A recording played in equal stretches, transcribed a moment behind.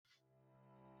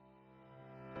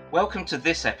Welcome to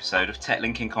this episode of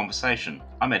TechLink in Conversation.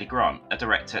 I'm Eddie Grant, a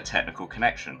director at Technical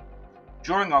Connection.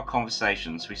 During our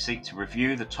conversations, we seek to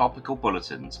review the topical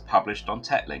bulletins published on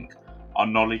TechLink, our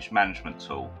knowledge management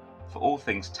tool, for all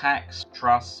things tax,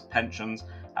 trusts, pensions,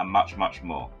 and much, much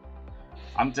more.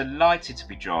 I'm delighted to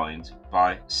be joined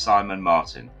by Simon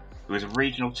Martin, who is a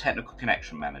Regional Technical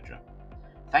Connection Manager.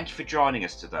 Thank you for joining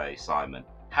us today, Simon.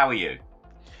 How are you?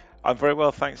 I'm very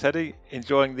well, thanks, Eddie.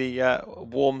 Enjoying the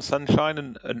warm sunshine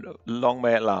and long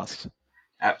may it last.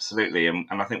 Absolutely, and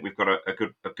I think we've got a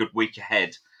good week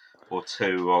ahead or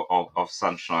two of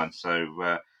sunshine.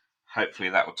 So hopefully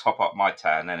that will top up my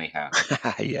tan anyhow.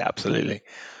 Yeah, absolutely.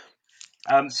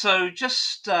 So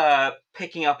just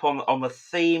picking up on the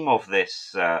theme of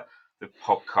the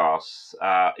podcast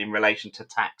in relation to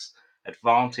tax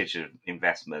advantage of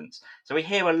investments. So we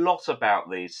hear a lot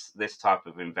about this type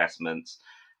of investments.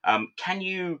 Can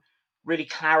you really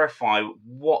clarify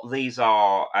what these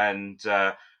are and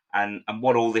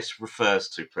what all this refers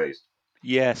to, please?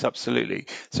 Yes, absolutely.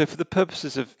 So, for the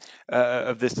purposes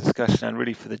of this discussion and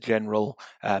really for the general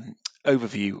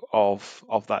overview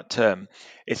of that term,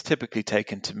 it's typically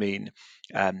taken to mean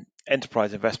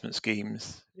enterprise investment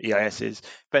schemes, EISs,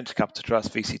 venture capital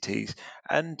trusts, VCTs,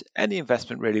 and any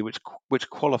investment really which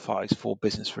qualifies for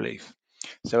business relief.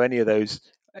 So, any of those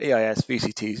EIS,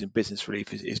 VCTs, and business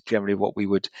relief is generally what we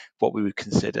would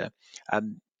consider.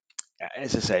 Um,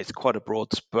 as I say, it's quite a broad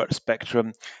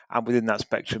spectrum, and within that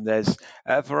spectrum, there's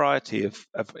a variety of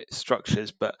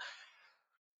structures. But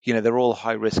they're all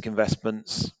high risk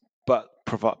investments, but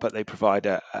they provide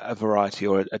a variety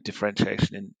or a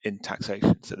differentiation in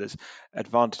taxation. So there's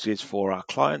advantages for our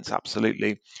clients,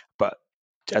 absolutely, but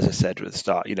as I said at the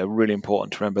start, really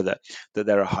important to remember that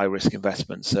they're a high risk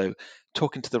investment. So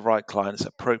talking to the right clients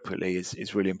appropriately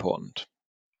is really important.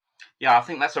 Yeah, I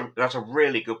think that's a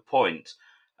really good point.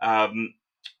 Um,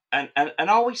 and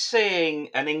are we seeing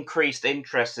an increased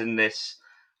interest in this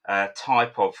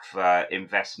type of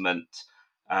investment?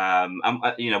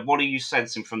 What are you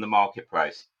sensing from the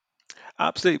marketplace?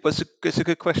 Absolutely, well, it's a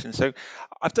good question. So,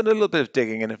 I've done a little bit of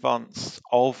digging in advance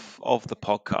of the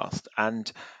podcast,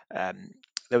 and um,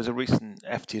 there was a recent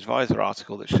FT Advisor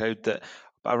article that showed that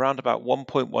around about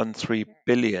 1.13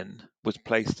 billion was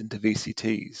placed into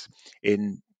VCTs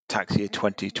in tax year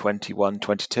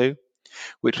 2021-22,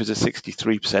 which was a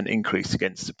 63% increase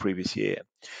against the previous year.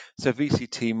 So,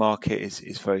 VCT market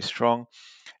is very strong.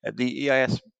 The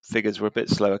EIS figures were a bit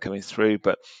slower coming through,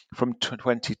 but from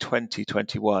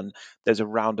 2020-21, there's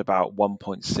around about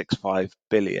 1.65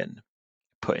 billion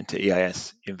put into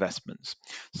EIS investments.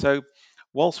 So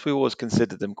whilst we always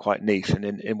consider them quite niche, and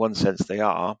in one sense they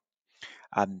are,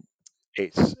 um,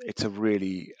 it's a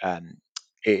really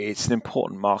it's an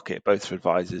important market both for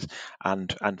advisors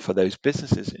and for those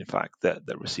businesses, in fact, that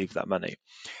receive that money.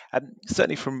 And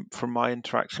certainly from my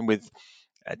interaction with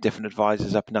different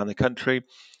advisors up and down the country,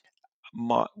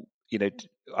 my, you know,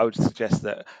 I would suggest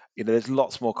that there's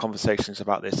lots more conversations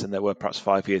about this than there were perhaps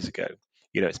 5 years ago.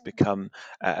 It's become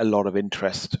a lot of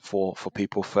interest for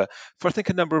people for I think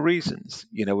a number of reasons.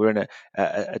 We're in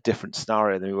a different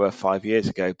scenario than we were 5 years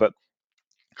ago, but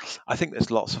I think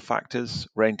there's lots of factors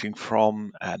ranging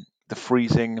from the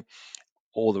freezing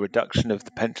or the reduction of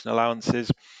the pension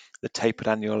allowances. The tapered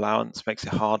annual allowance makes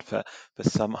it hard for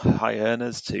some high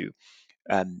earners to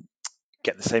um,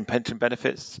 get the same pension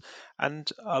benefits. And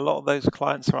a lot of those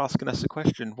clients are asking us the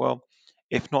question, well,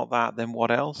 if not that, then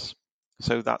what else?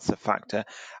 So that's a factor.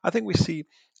 I think we see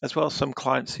as well some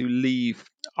clients who leave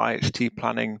IHT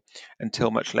planning until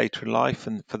much later in life.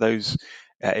 And for those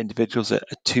individuals, a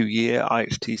 2-year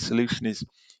IHT solution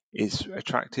is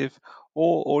attractive,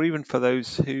 or even for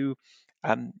those who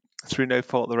um, through no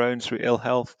fault of their own, through ill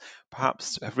health,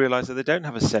 perhaps have realised that they don't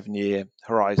have a 7-year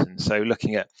horizon. So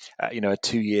looking at a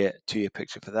two-year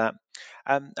picture for that,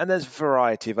 and there's a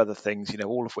variety of other things,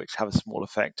 all of which have a small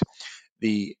effect.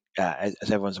 The as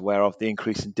everyone's aware of, the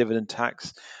increase in dividend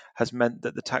tax has meant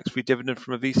that the tax-free dividend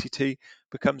from a VCT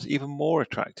becomes even more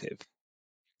attractive,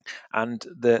 and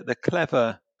the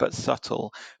clever but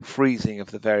subtle freezing of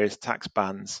the various tax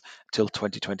bands till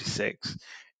 2026,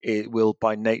 it will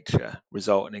by nature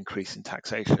result in an increase in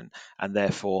taxation, and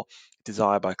therefore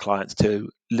desire by clients to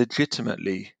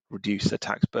legitimately reduce their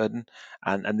tax burden,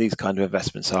 and these kind of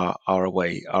investments are a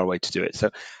way to do it.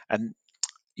 So, and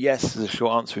yes, as a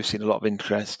short answer, we've seen a lot of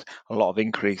interest, a lot of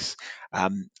increase,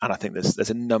 and I think there's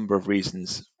a number of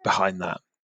reasons behind that.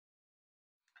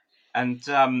 And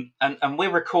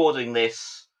we're recording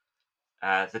this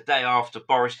the day after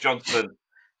Boris Johnson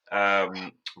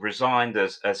resigned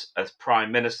as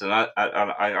Prime Minister.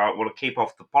 And I want to keep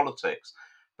off the politics,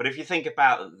 But if you think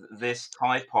about this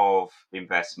type of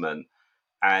investment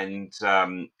and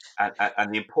and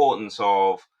the importance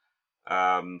of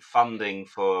funding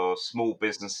for small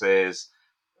businesses,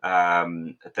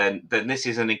 then this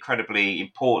is an incredibly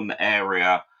important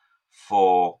area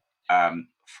for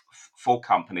for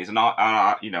companies. And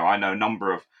I know a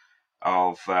number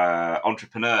of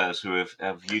entrepreneurs who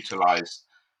have utilised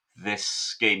this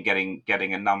scheme,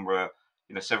 getting a number,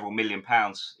 several £1 million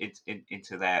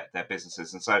into their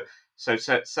businesses. And so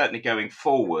certainly going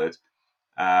forward,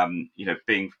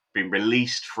 being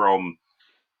released from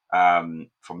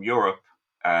Europe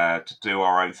to do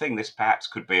our own thing, this perhaps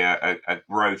could be a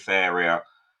growth area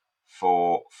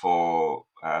for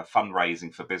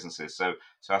fundraising for businesses. So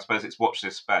I suppose it's watch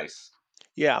this space.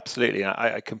 Yeah, absolutely.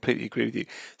 I completely agree with you.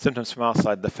 Sometimes from our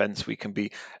side of the fence, we can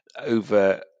be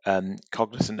over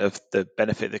cognizant of the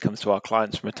benefit that comes to our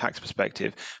clients from a tax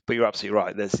perspective. But you're absolutely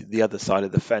right. There's the other side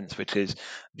of the fence, which is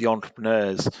the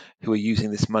entrepreneurs who are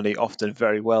using this money often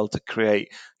very well to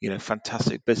create,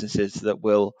 fantastic businesses that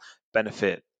will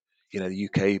benefit, the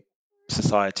UK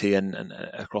society and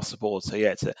across the board. So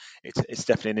yeah, it's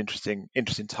definitely an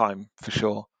interesting time for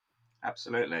sure.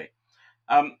 Absolutely.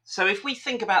 So if we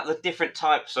think about the different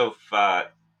types of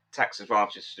tax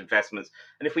advantage investments,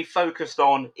 and if we focused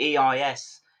on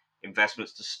EIS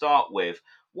investments to start with,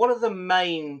 what are the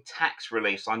main tax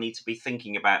reliefs I need to be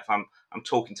thinking about if I'm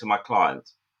talking to my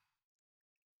clients?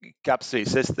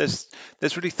 Absolutely. So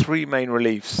there's really three main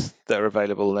reliefs that are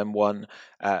available, and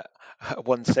uh,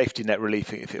 one safety net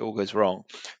relief if it all goes wrong.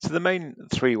 So the main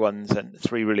three ones and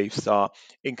three reliefs are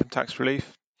income tax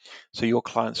relief. So your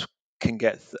clients can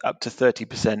get up to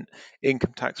 30%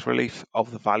 income tax relief of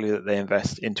the value that they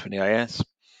invest into an EIS,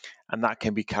 and that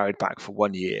can be carried back for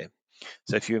 1 year.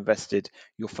 So if your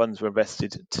funds were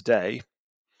invested today,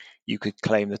 you could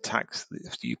claim the tax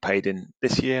that you paid in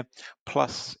this year.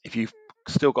 Plus, if you've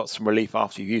still got some relief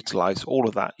after you've utilised all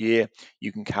of that year,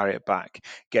 you can carry it back.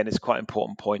 Again, it's quite an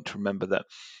important point to remember that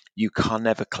you can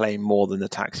never claim more than the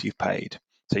tax you've paid.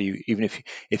 So even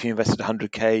if you invested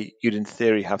 100k, you'd in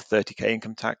theory have 30k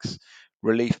income tax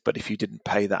relief, but if you didn't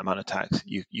pay that amount of tax,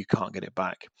 you can't get it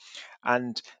back.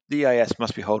 And the EIS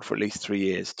must be held for at least 3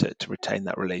 years to retain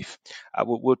that relief.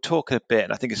 We'll talk a bit,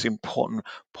 and I think it's an important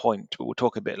point, but we'll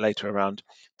talk a bit later around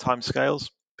timescales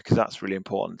because that's really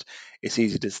important. It's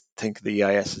easy to think of the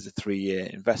EIS as a 3-year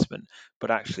investment,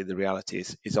 but actually the reality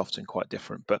is often quite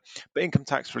different. But income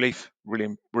tax relief,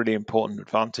 really important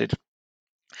advantage.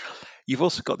 You've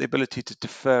also got the ability to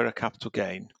defer a capital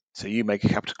gain. So you make a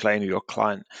capital gain or your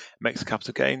client makes a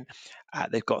capital gain.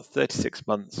 They've got 36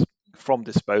 months from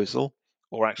disposal,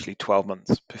 or actually 12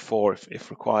 months before, if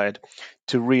required,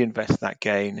 to reinvest that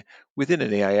gain within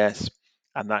an EIS,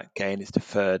 and that gain is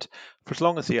deferred for as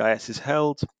long as the EIS is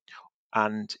held,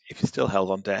 and if it's still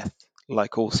held on death,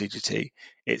 like all CGT,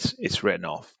 it's written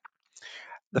off.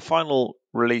 The final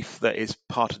relief that is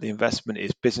part of the investment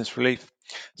is business relief.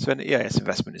 So an EIS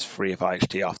investment is free of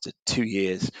IHT after 2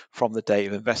 years from the date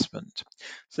of investment.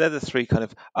 So they're the three kind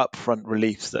of upfront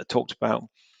reliefs that are talked about.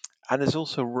 And there's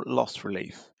also loss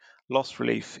relief. Loss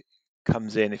relief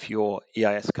comes in if your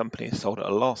EIS company is sold at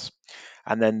a loss.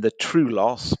 And then the true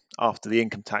loss after the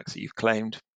income tax that you've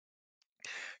claimed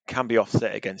can be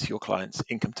offset against your client's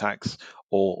income tax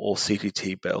or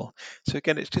CGT bill. So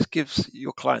again, it just gives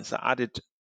your clients that added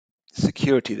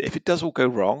security that if it does all go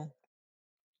wrong,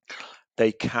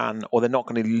 they can, or they're not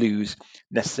going to lose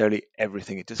necessarily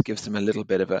everything. It just gives them a little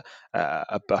bit of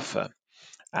a buffer.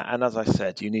 And as I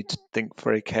said, you need to think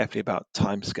very carefully about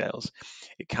timescales.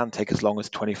 It can take as long as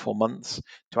 24 months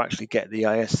to actually get the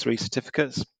IS3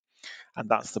 certificates, and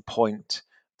that's the point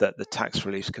that the tax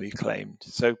relief can be claimed.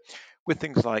 So with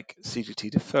things like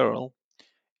CGT deferral,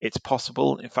 it's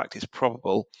possible, in fact, it's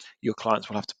probable, your clients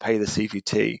will have to pay the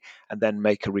CGT and then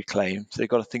make a reclaim. So they've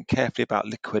got to think carefully about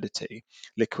liquidity.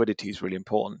 Liquidity is really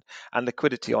important. And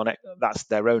liquidity on it, that's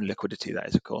their own liquidity, that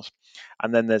is, of course.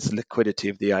 And then there's liquidity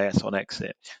of the EIS on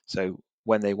exit. So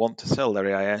when they want to sell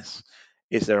their EIS,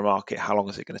 is there a market? How long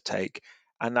is it going to take?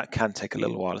 And that can take a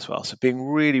little while as well. So being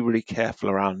really, really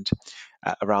careful around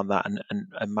that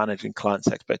and managing clients'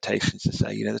 expectations to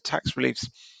say, the tax reliefs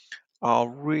are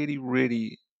really,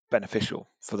 really beneficial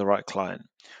for the right client,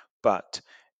 but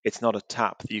it's not a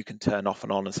tap that you can turn off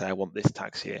and on and say, I want this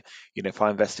tax year. If I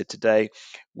invested today,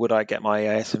 would I get my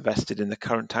EIS invested in the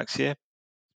current tax year?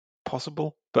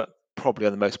 Possible, but probably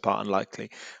on the most part unlikely.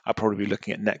 I'll probably be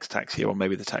looking at next tax year or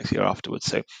maybe the tax year afterwards.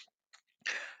 So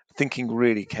thinking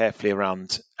really carefully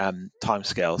around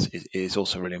timescales is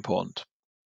also really important.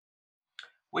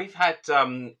 We've had,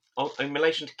 in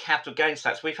relation to capital gains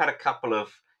tax, we've had a couple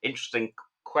of interesting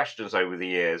questions over the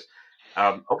years.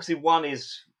 Obviously, one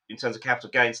is in terms of capital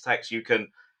gains tax. You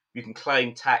can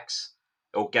claim tax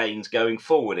or gains going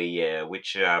forward a year,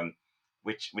 which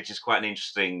is quite an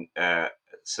interesting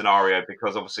scenario,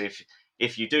 because obviously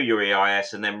if you do your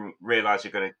EIS and then realise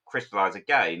you're going to crystallise a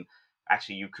gain,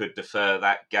 actually you could defer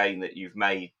that gain that you've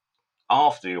made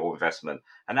after your investment,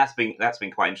 and that's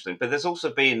been quite interesting. But there's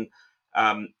also been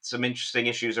some interesting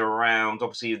issues around,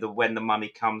 obviously, the when the money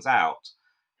comes out,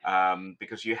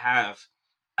 because you have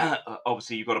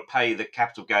obviously you've got to pay the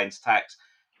capital gains tax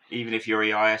even if your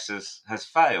EIS has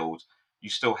failed. You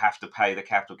still have to pay the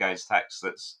capital gains tax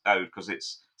that's owed because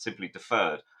it's simply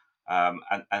deferred,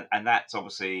 and that's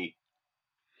obviously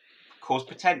cause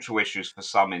potential issues for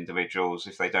some individuals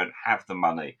if they don't have the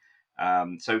money.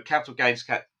 So capital gains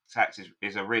tax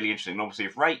is a really interesting. And obviously,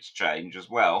 if rates change as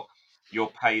well,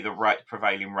 you'll pay the right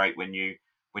prevailing rate when you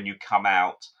come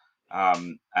out.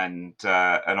 And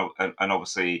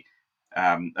obviously,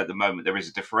 at the moment there is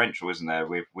a differential, isn't there,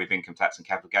 with income tax and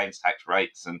capital gains tax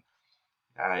rates, and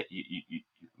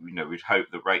we'd hope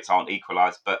that rates aren't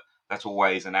equalised, but that's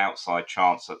always an outside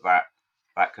chance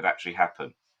that could actually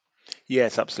happen.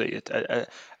 Yes, absolutely.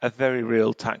 A very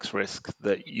real tax risk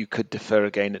that you could defer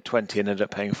a gain at 20 and end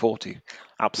up paying 40. Yeah.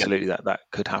 Absolutely, that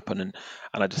could happen. And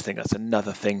I just think that's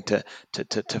another thing to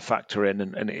factor in.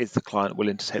 And is the client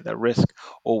willing to take that risk,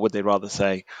 or would they rather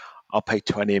say, I'll pay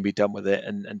 20 and be done with it,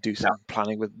 and do Yeah. some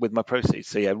planning with my proceeds?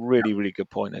 So yeah, really, really good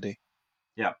point, Eddie.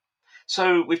 Yeah.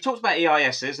 So we've talked about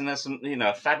EISs, and there's some,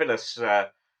 fabulous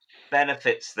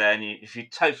benefits there. And if you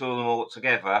total them all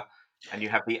together, and you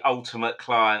have the ultimate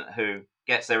client who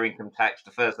gets their income tax,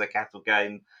 defers their capital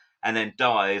gain, and then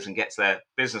dies and gets their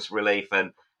business relief,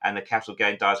 and the capital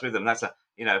gain dies with them. That's a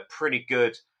pretty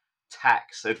good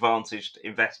tax advantaged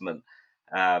investment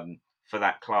for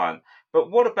that client. But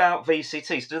what about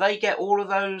VCTs? Do they get all of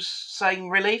those same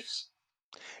reliefs?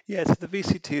 Yeah, so the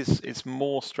VCT is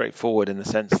more straightforward in the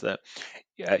sense that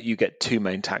you get two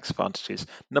main tax advantages.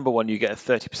 Number one, you get a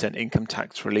 30% income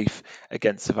tax relief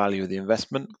against the value of the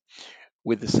investment,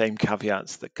 with the same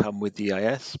caveats that come with the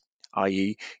EIS,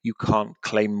 i.e., you can't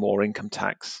claim more income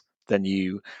tax than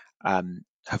you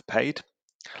have paid.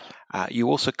 You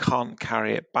also can't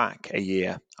carry it back a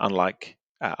year, unlike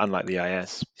the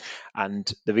IS,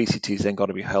 and the VCT's then got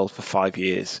to be held for 5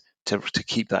 years to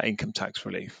keep that income tax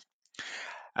relief.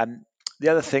 Um, the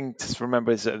other thing to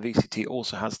remember is that a VCT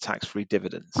also has tax-free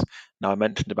dividends. Now, I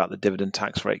mentioned about the dividend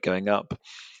tax rate going up,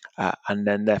 and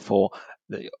then therefore,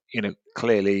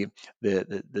 clearly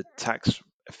the tax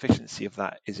efficiency of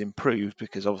that is improved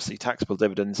because obviously taxable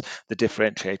dividends, the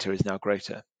differentiator is now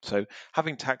greater. So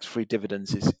having tax-free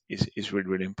dividends is really,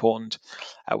 really important.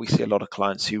 We see a lot of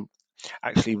clients who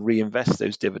actually reinvest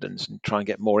those dividends and try and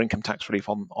get more income tax relief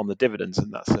on the dividends,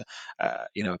 and that's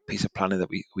a piece of planning that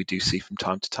we do see from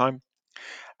time to time.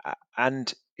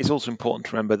 And it's also important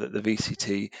to remember that the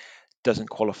VCT doesn't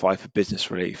qualify for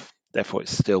business relief, therefore it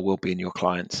still will be in your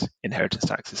client's inheritance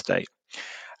tax estate.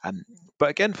 But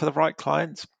again, for the right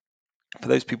clients, for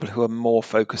those people who are more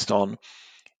focused on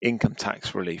income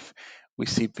tax relief, we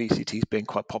see VCTs being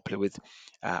quite popular with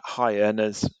high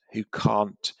earners who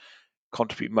can't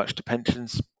contribute much to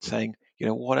pensions, saying,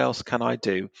 what else can I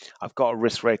do? I've got a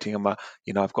risk rating,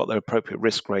 I've got the appropriate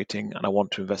risk rating, and I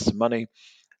want to invest some money.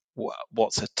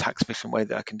 What's a tax efficient way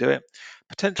that I can do it?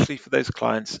 Potentially for those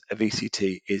clients, a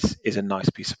VCT is a nice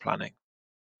piece of planning.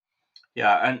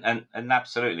 Yeah, and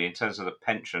absolutely, in terms of the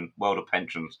pension world of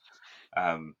pensions,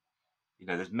 um,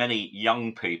 there's many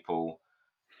young people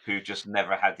who just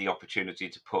never had the opportunity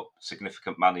to put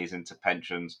significant monies into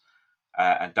pensions,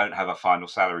 and don't have a final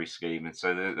salary scheme, and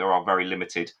so there are very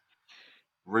limited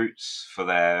routes for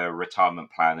their retirement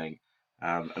planning,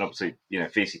 and obviously,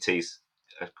 VCTs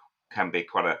can be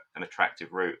quite an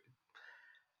attractive route.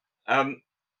 Um,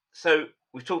 so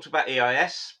we've talked about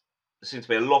EIS. There seems to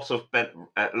be a lot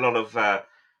of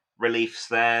reliefs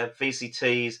there.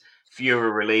 VCTs, fewer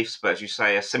reliefs, but as you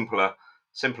say, a simpler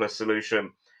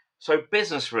solution. So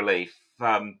business relief.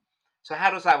 So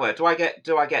how does that work? Do I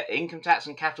get income tax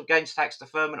and capital gains tax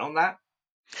deferment on that?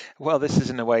 Well, this is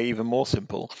in a way even more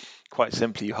simple. Quite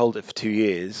simply, you hold it for 2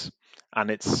 years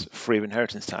and it's free of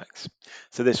inheritance tax.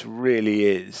 So this really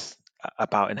is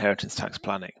about inheritance tax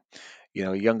planning.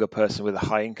 A younger person with a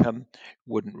high income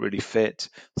wouldn't really fit.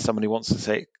 Someone who wants to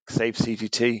save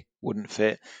CGT wouldn't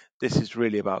fit. This is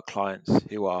really about clients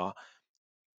who are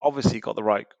obviously got the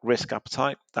right risk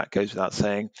appetite. That goes without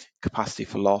saying, capacity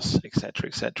for loss, etc.,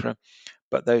 etc.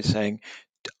 But those saying,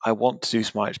 I want to do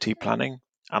some IHT planning,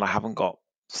 and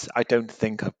I don't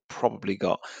think I've probably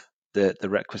got the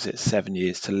requisite 7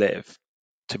 years to live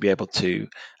to be able to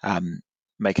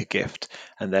make a gift,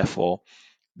 and therefore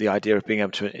the idea of being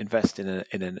able to invest in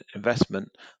an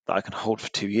investment that I can hold for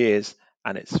 2 years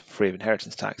and it's free of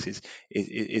inheritance tax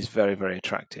is very, very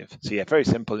attractive. So yeah, very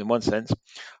simple in one sense.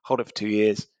 Hold it for 2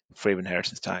 years, free of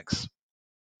inheritance tax.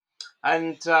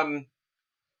 And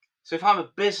so if I'm a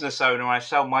business owner and I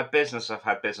sell my business, I've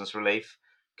had business relief,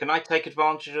 can I take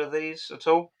advantage of these at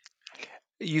all?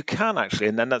 You can actually,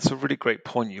 and then that's a really great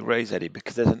point you raise, Eddie,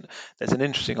 because there's an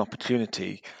interesting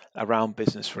opportunity around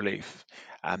business relief.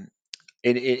 Um,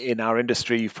 in our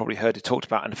industry, you've probably heard it talked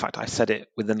about. And in fact, I said it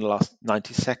within the last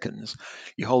 90 seconds.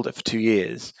 You hold it for 2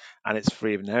 years, and it's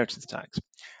free of inheritance tax.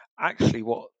 Actually,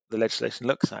 what the legislation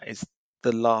looks at is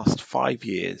the last 5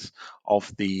 years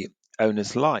of the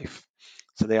owner's life.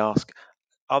 So they ask,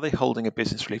 are they holding a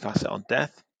business relief asset on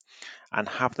death? And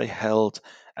have they held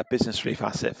a business relief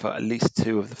asset for at least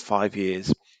 2 of the 5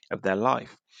 years of their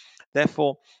life?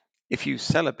 Therefore, if you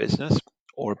sell a business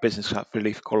or a business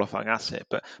relief qualifying asset,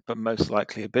 but most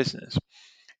likely a business,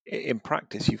 in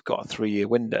practice, you've got a 3-year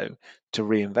window to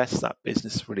reinvest that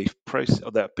business relief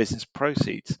or that business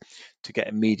proceeds to get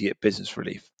immediate business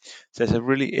relief. So there's a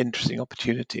really interesting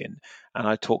opportunity, and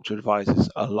I talk to advisors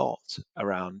a lot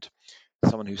around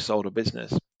someone who sold a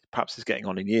business, perhaps is getting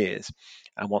on in years,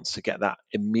 and wants to get that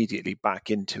immediately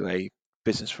back into a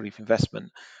business relief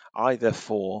investment, either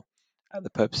for the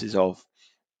purposes of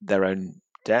their own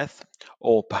death,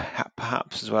 or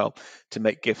perhaps as well to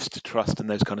make gifts to trust and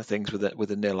those kind of things with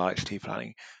a nil IHT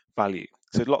planning value.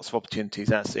 So lots of opportunities.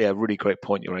 That's a really great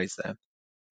point you raised there.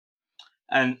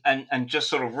 And just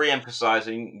sort of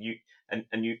re-emphasizing you, and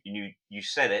you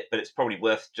said it, but it's probably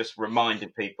worth just reminding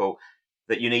people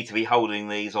that you need to be holding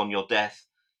these on your death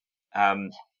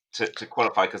to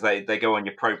qualify, because they go on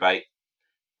your probate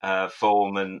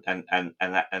form, and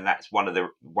that's one of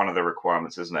the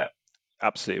requirements, isn't it?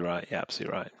 Absolutely right. Yeah,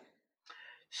 absolutely right.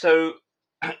 So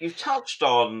you've touched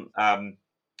on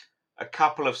a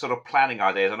couple of sort of planning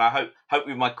ideas, and I hope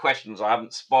with my questions I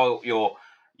haven't spoilt your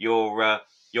uh,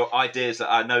 your ideas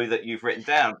that I know that you've written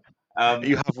down.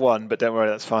 You have one, but don't worry,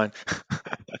 that's fine.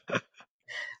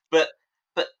 but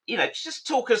just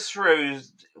talk us through.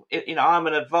 I'm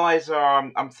an advisor.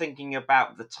 I'm thinking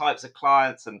about the types of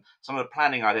clients and some of the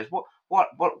planning ideas.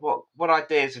 What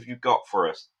ideas have you got for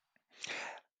us?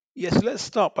 Yeah, so let's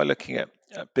start by looking at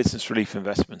business relief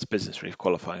investments, business relief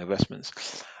qualifying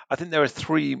investments. I think there are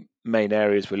three main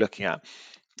areas we're looking at.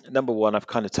 Number one, I've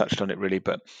kind of touched on it really,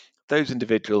 but those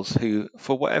individuals who,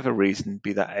 for whatever reason,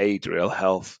 be that age or ill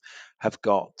health, have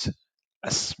got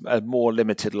a more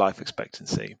limited life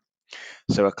expectancy.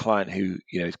 So a client who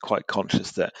is quite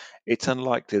conscious that it's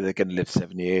unlikely they're going to live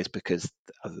 7 years because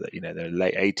they're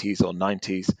late 80s or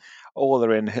 90s, or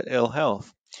they're in ill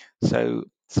health. So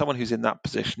someone who's in that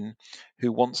position who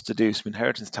wants to do some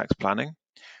inheritance tax planning,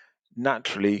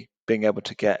 naturally being able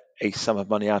to get a sum of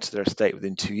money out of their estate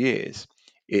within 2 years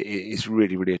is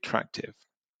really, really attractive.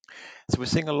 So we're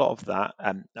seeing a lot of that,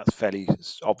 and that's fairly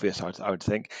obvious, I would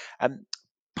think. And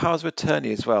powers of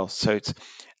attorney as well. So it's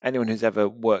anyone who's ever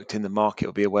worked in the market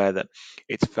will be aware that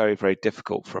it's very, very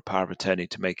difficult for a power of attorney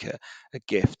to make a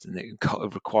gift, and it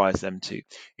requires them to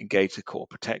engage the court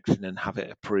of protection and have it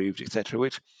approved, etc.,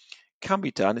 which can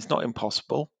be done. It's not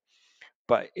impossible,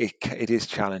 but it is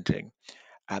challenging.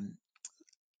 Um,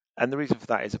 and the reason for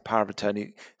that is a power of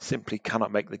attorney simply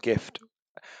cannot make the gift.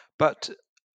 But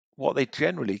what they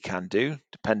generally can do,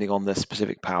 depending on the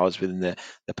specific powers within the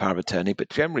power of attorney, but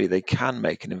generally they can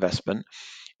make an investment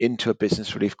into a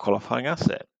business relief qualifying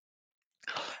asset.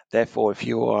 Therefore, if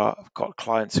you have got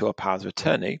clients who are powers of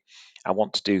attorney and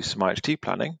want to do some IHT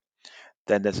planning,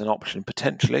 then there's an option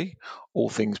potentially, all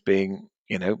things being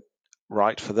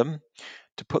right for them,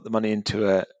 to put the money into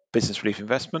a business relief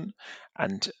investment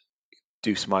and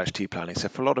do some IHT planning. So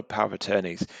for a lot of power of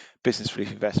attorneys, business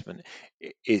relief investment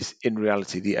is in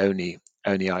reality the only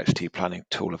IHT planning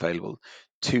tool available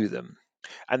to them.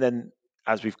 And then,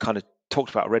 as we've kind of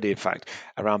talked about already, in fact,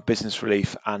 around business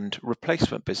relief and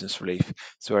replacement business relief.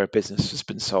 So where a business has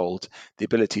been sold, the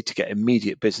ability to get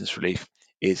immediate business relief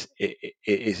is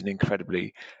an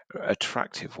incredibly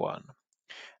attractive one.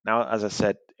 Now, as I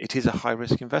said, it is a high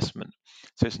risk investment,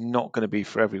 so it's not going to be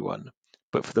for everyone,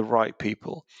 but for the right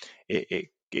people, it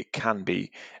can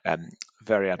be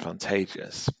very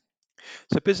advantageous.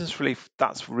 So business relief,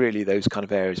 that's really those kind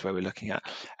of areas where we're looking at.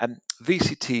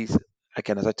 VCTs,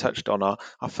 again, as I touched on, are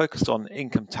focused on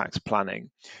income tax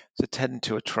planning, so tend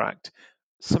to attract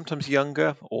sometimes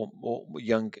younger or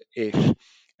young-ish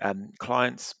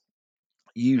clients,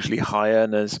 usually high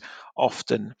earners,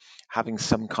 often having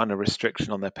some kind of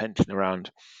restriction on their pension around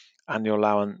annual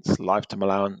allowance, lifetime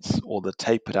allowance, or the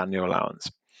tapered annual allowance,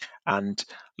 and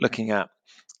looking at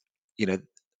you know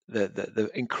the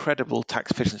incredible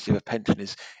tax efficiency of a pension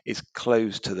is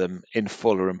closed to them in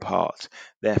full or in part.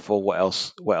 Therefore, what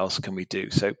else can we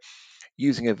do? So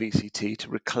using a VCT to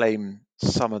reclaim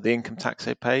some of the income tax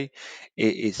they pay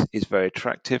is very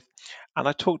attractive. And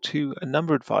I talked to a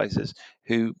number of advisors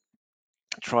who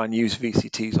try and use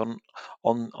VCTs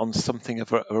on something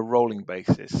of a rolling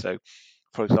basis. So,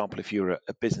 for example, if you're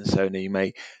a business owner, you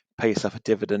may pay yourself a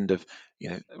dividend of,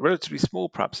 relatively small,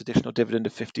 perhaps additional dividend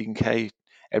of 15k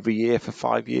every year for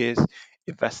 5 years.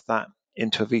 Invest that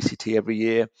into a VCT every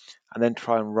year, and then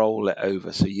try and roll it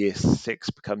over. So year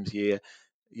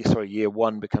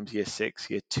one becomes year 6,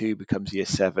 year 2 becomes year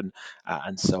 7,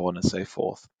 and so on and so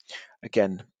forth.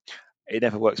 Again, it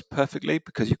never works perfectly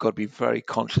because you've got to be very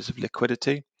conscious of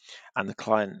liquidity, and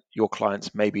your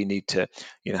clients maybe need to,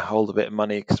 hold a bit of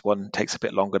money because one takes a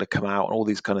bit longer to come out and all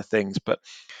these kind of things. But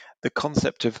the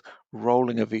concept of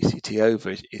rolling a VCT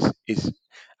over is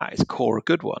at its core a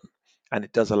good one, and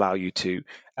it does allow you to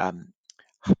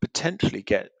potentially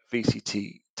get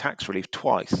VCT tax relief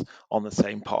twice on the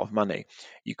same pot of money.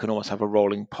 You can almost have a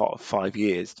rolling pot of 5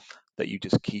 years that you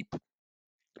just keep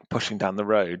pushing down the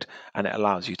road, and it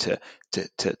allows you to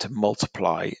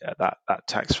multiply that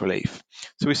tax relief.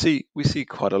 So we see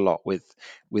quite a lot with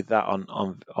that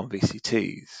on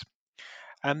VCTs.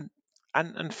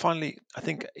 And finally, I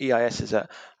think EIS is a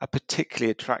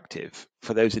particularly attractive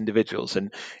for those individuals.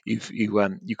 And you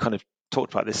kind of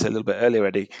talked about this a little bit earlier,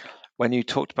 Eddie, when you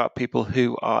talked about people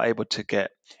who are able to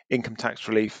get income tax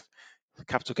relief,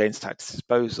 capital gains tax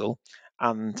disposal,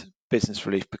 and business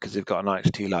relief because they've got an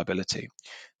IHT liability.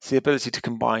 So the ability to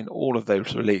combine all of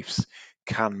those reliefs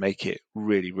can make it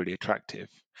really, really attractive.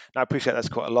 Now, I appreciate that's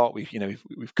quite a lot.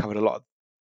 We've covered a lot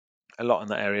in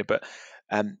that area, but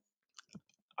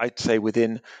I'd say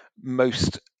within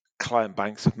most client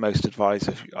banks of most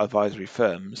advisory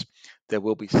firms, there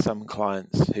will be some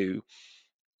clients who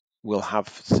will have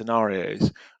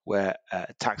scenarios where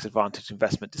a tax advantage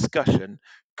investment discussion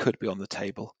could be on the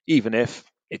table, even if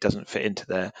it doesn't fit into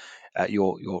their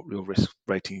your risk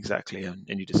rating exactly, and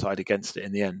you decide against it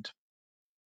in the end.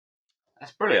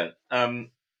 That's brilliant. And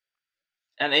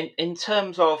in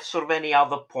terms of sort of any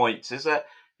other points, is there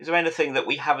anything that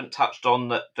we haven't touched on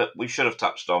that we should have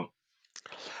touched on?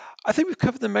 I think we've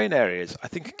covered the main areas. I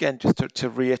think, again, just to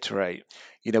reiterate,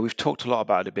 we've talked a lot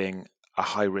about it being a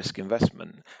high risk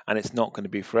investment, and it's not going to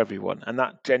be for everyone. And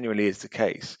that genuinely is the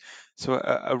case. So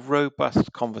a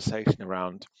robust conversation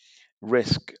around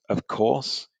risk, of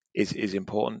course, is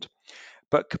important,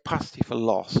 but capacity for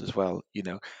loss as well.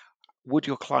 Would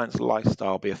your client's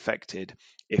lifestyle be affected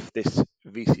if this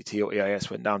VCT or EIS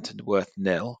went down to worth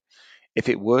nil? If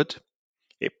it would,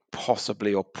 it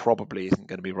possibly or probably isn't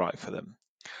going to be right for them.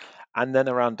 And then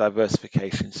around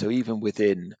diversification. So even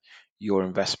within your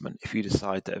investment, if you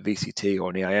decide that a VCT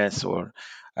or an EIS or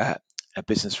a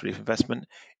business relief investment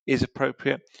is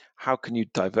appropriate, how can you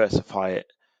diversify it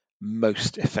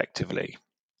most effectively?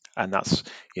 And that's,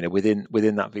 within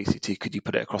that VCT, could you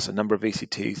put it across a number of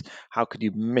VCTs? How could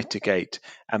you mitigate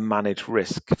and manage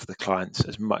risk for the clients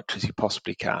as much as you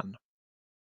possibly can?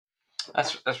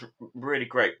 That's really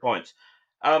great points.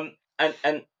 And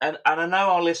I know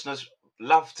our listeners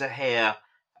love to hear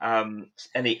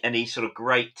any sort of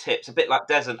great tips, a bit like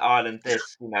Desert Island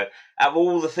Disc. Out of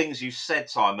all the things you said,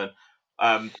 Simon,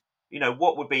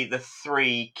 what would be the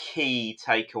 3 key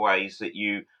takeaways that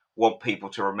you want people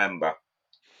to remember?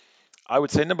 I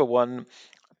would say number one,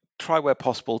 try where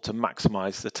possible to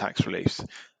maximize the tax reliefs.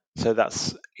 So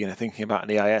that's, thinking about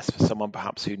an EIS for someone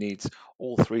perhaps who needs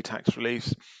all 3 tax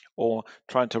reliefs, or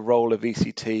trying to roll a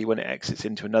VCT when it exits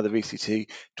into another VCT,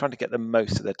 trying to get the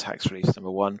most of their tax reliefs.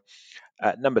 Number one.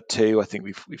 Number two, I think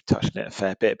we've touched on it a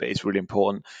fair bit, but it's really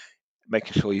important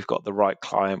making sure you've got the right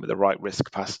client with the right risk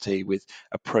capacity, with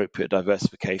appropriate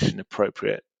diversification,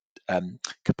 appropriate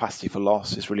capacity for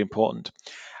loss is really important.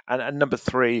 And number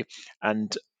three,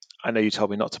 and I know you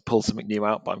told me not to pull something new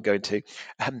out, but I'm going to.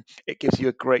 It gives you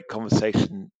a great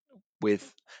conversation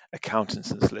with accountants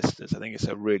and solicitors. I think it's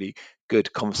a really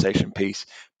good conversation piece,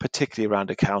 particularly around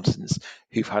accountants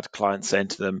who've had clients saying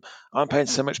to them, "I'm paying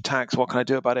so much tax. What can I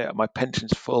do about it? My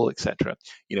pension's full, etc."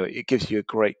 It gives you a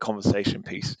great conversation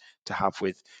piece to have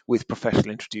with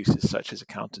professional introducers such as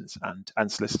accountants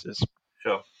and solicitors.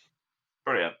 Sure,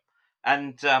 brilliant.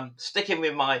 And sticking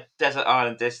with my Desert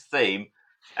Island Disc theme,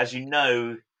 as you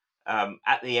know,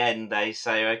 at the end they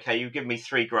say, "Okay, you give me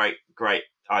 3 great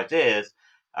ideas,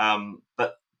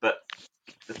 but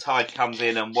the tide comes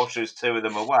in and washes 2 of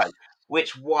them away.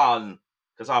 Which one?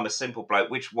 Because I'm a simple bloke.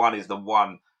 Which one is the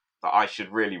one that I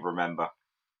should really remember?"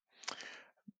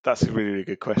 That's a really, really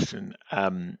good question.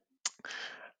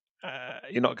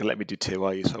 You're not going to let me do two,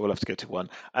 are you? So I will have to go to one.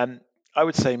 I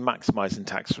would say maximising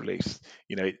tax release.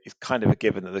 It's kind of a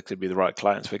given that there could be the right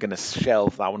clients. We're going to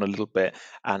shelve that one a little bit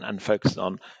and focus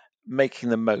on making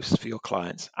the most for your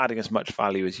clients, adding as much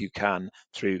value as you can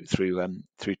through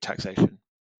taxation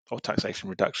or taxation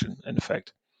reduction, in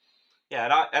effect.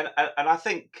 Yeah, and I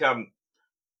think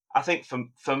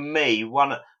for me,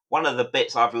 one of the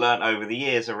bits I've learned over the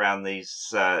years around these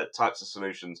types of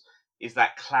solutions is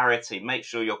that clarity. Make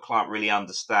sure your client really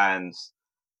understands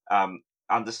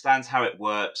how it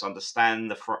works,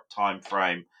 understand the time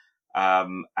frame,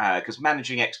 because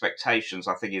managing expectations,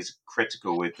 I think, is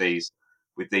critical with these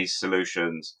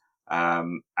solutions.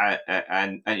 And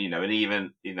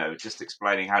even just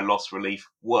explaining how loss relief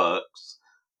works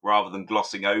rather than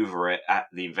glossing over it at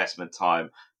the investment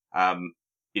time.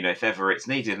 If ever it's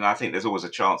needed, and I think there's always a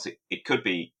chance it could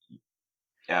be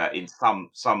in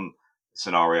some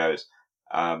scenarios.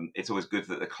 It's always good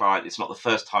that the client, it's not the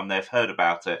first time they've heard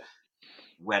about it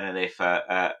when and if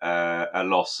a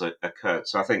loss occurred.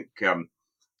 So I think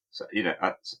so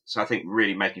I think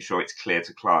really making sure it's clear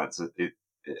to clients that it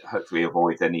hopefully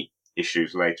avoids any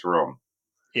issues later on.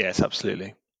 Yes,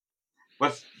 absolutely.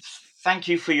 Well, thank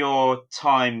you for your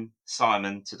time,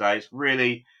 Simon, today. It's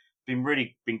really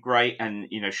been great, and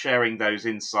sharing those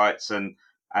insights and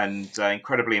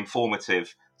incredibly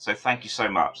informative. So thank you so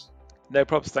much. No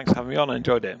problems. Thanks for having me on. I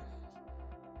enjoyed it.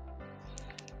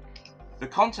 The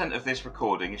content of this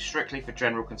recording is strictly for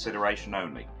general consideration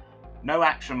only. No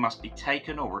action must be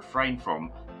taken or refrained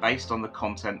from based on the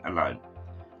content alone.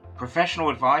 Professional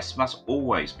advice must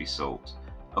always be sought.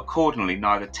 Accordingly,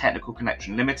 neither Technical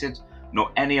Connection Limited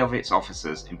nor any of its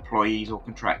officers, employees or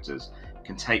contractors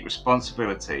can take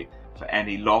responsibility for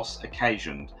any loss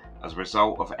occasioned as a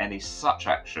result of any such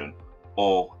action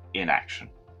or inaction.